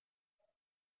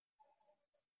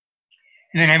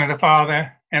In the name of the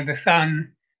Father, and of the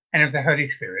Son, and of the Holy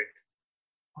Spirit.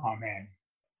 Amen.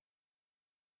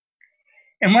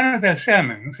 In one of those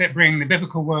sermons that bring the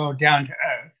biblical world down to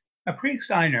earth, a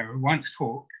priest I know once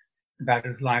talked about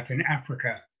his life in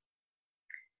Africa.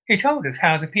 He told us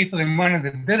how the people in one of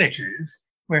the villages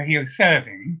where he was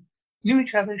serving knew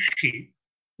each other's sheep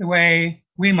the way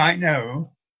we might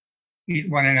know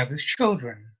one another's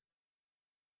children.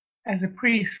 As the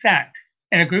priest sat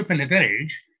in a group in the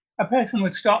village, a person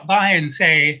would stop by and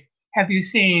say, "Have you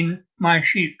seen my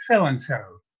sheep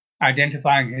so-and-so?"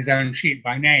 identifying his own sheep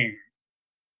by name.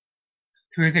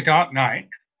 Through the dark night,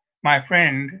 my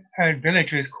friend heard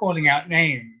villagers calling out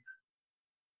names.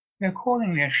 "They're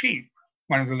calling their sheep,"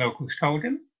 one of the locals told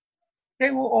him.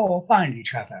 "They will all find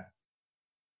each other."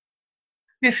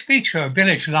 This feature of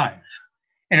village life,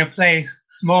 in a place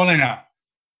small enough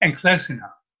and close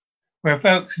enough, where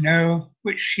folks know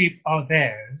which sheep are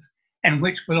theirs and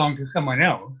which belong to someone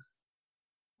else,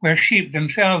 where sheep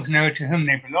themselves know to whom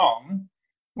they belong,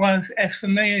 was as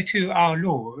familiar to our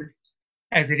Lord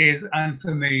as it is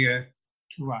unfamiliar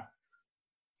to us.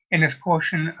 In this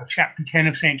portion of chapter 10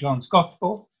 of St. John's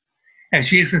Gospel, as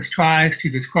Jesus tries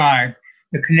to describe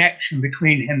the connection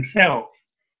between himself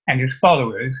and his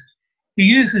followers, he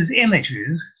uses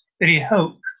images that he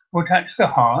hopes will touch the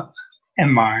hearts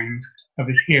and minds of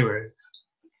his hearers.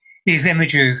 These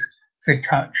images should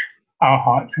touch our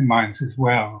hearts and minds as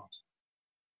well.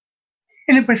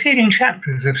 In the preceding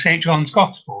chapters of St. John's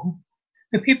Gospel,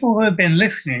 the people who have been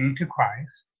listening to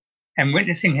Christ and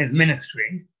witnessing his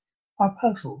ministry are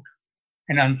puzzled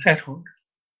and unsettled.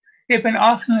 They've been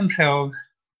asking themselves,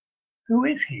 who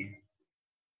is he?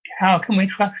 How can we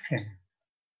trust him?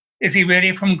 Is he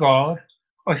really from God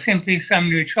or simply some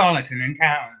new charlatan in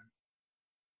town?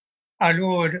 Our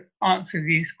Lord answers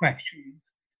these questions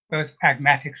both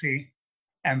pragmatically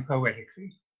and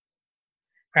poetically.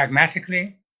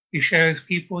 Pragmatically, he shows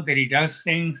people that he does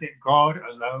things that God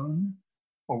alone,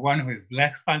 or one who is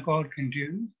blessed by God, can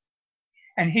do,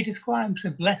 and he describes the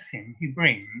blessing he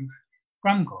brings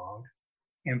from God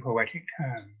in poetic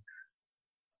terms.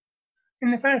 In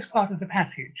the first part of the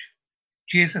passage,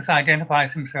 Jesus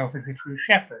identifies himself as a true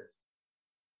shepherd.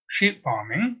 Sheep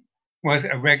farming was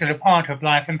a regular part of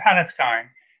life in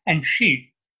Palestine, and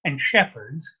sheep and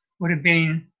shepherds would have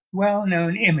been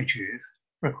well-known images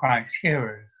for Christ's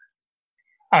hearers.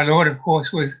 Our Lord, of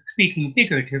course, was speaking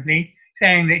figuratively,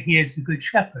 saying that he is the good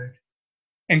shepherd,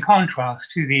 in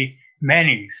contrast to the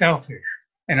many selfish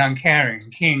and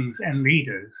uncaring kings and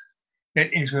leaders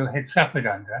that Israel had suffered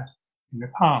under in the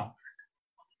past.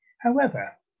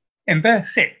 However, in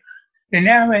verse 6, the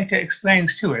narrator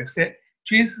explains to us that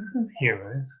Jesus'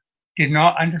 hearers did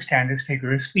not understand his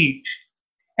figure of speech,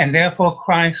 and therefore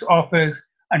Christ offers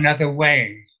another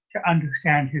way to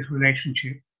understand his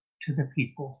relationship to the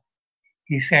people.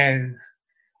 He says,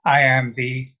 "I am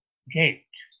the gate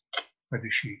for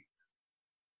the sheep."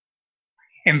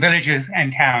 In villages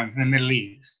and towns in the Middle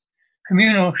East,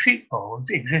 communal sheepfolds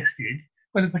existed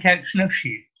for the protection of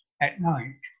sheep at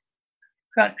night.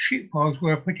 Such sheepfolds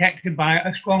were protected by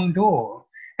a strong door,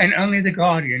 and only the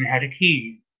guardian had a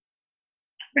key.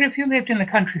 But if you lived in the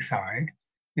countryside,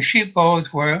 the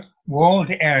sheepfolds were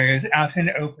walled areas out in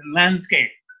open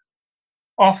landscape.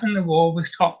 Often the wall was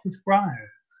topped with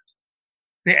briars.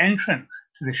 The entrance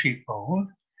to the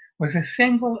sheepfold was a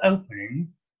single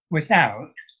opening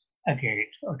without a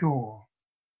gate or door.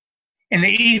 In the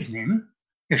evening,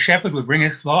 the shepherd would bring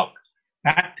his flock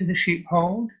back to the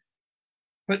sheepfold,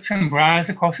 put some briars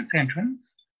across its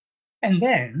entrance, and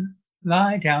then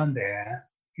lie down there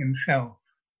himself.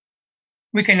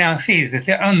 We can now see that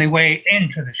the only way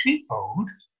into the sheepfold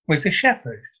was the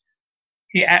shepherd.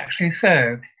 He actually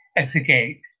served as the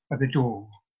gate or the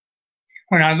door.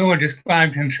 When our Lord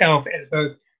described himself as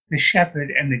both the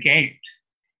shepherd and the gate,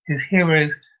 his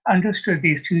hearers understood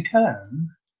these two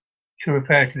terms to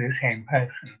refer to the same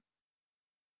person.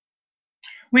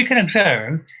 We can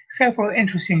observe several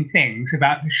interesting things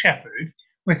about the shepherd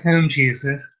with whom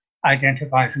Jesus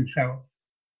identifies himself.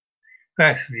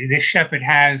 Firstly, this shepherd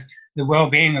has the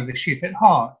well-being of the sheep at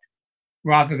heart,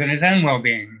 rather than his own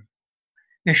well-being.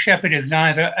 The shepherd is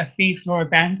neither a thief nor a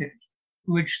bandit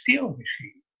who would steal the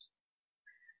sheep.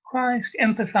 Christ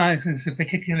emphasizes the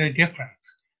particular difference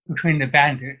between the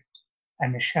bandit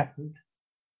and the shepherd.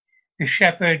 The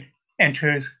shepherd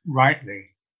enters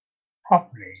rightly,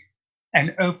 properly,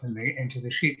 and openly into the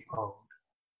sheepfold.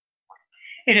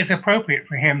 It is appropriate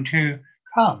for him to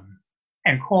come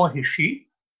and call his sheep,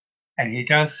 and he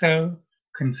does so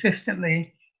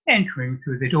consistently, entering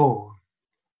through the door.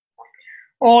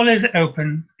 All is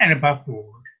open and above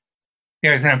board.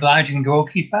 There is an obliging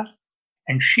doorkeeper,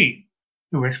 and sheep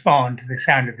who respond to the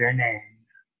sound of their names.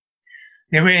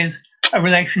 There is a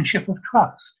relationship of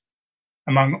trust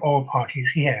among all parties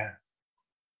here.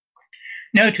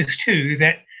 Notice too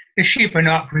that the sheep are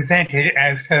not presented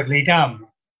as totally dumb.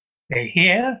 They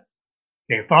hear,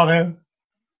 they follow,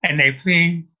 and they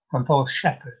flee from false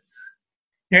shepherds.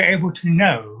 They're able to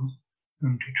know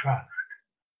whom to trust.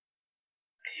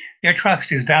 Their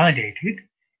trust is validated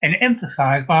and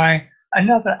emphasized by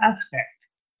another aspect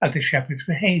of the shepherd's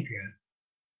behavior.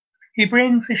 He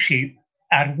brings the sheep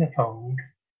out of the fold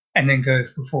and then goes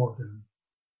before them.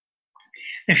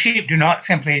 The sheep do not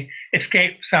simply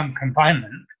escape some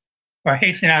confinement or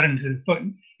hasten out into the foot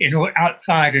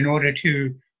outside in order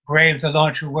to brave the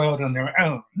larger world on their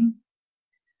own.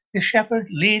 The shepherd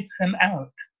leads them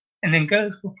out and then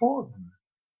goes before them,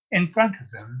 in front of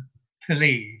them, to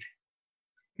lead.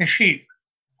 The sheep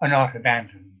are not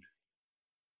abandoned.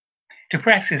 To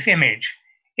press this image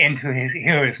into his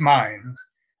hearers' minds,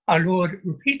 our Lord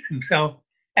repeats himself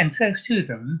and says to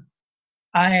them,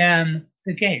 I am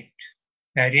the gate.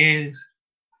 That is,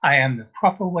 I am the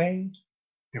proper way,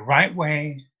 the right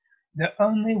way, the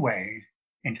only way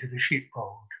into the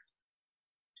sheepfold.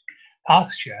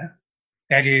 Pasture,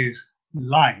 that is,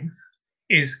 life,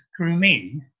 is through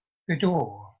me, the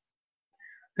door.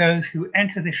 Those who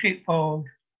enter the sheepfold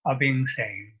are being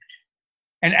saved.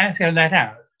 And as they're let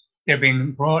out, they're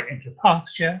being brought into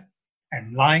pasture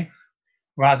and life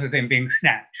rather than being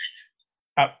snatched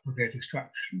up for their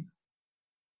destruction.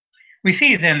 We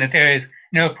see then that there is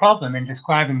no problem in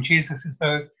describing Jesus as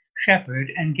both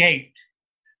shepherd and gate.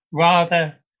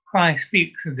 Rather, Christ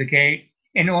speaks of the gate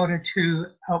in order to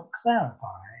help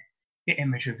clarify the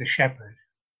image of the shepherd.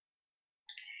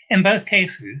 In both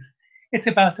cases, it's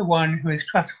about the one who is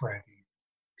trustworthy.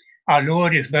 Our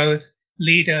Lord is both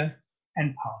leader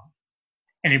and path,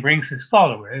 and he brings his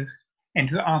followers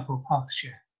into ample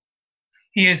pasture.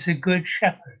 He is the good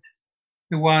shepherd,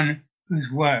 the one whose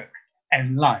work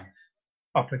and life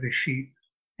offer the sheep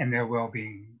and their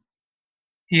well-being.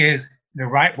 He is the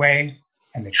right way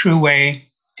and the true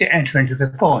way to enter into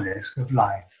the fullness of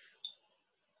life.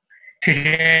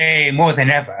 Today, more than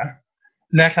ever,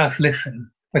 let us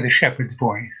listen for the shepherd's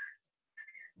voice.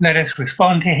 Let us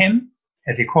respond to him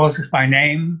as he calls us by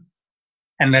name,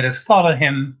 and let us follow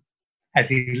him as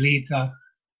he leads us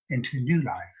into new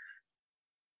life.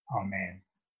 Amen.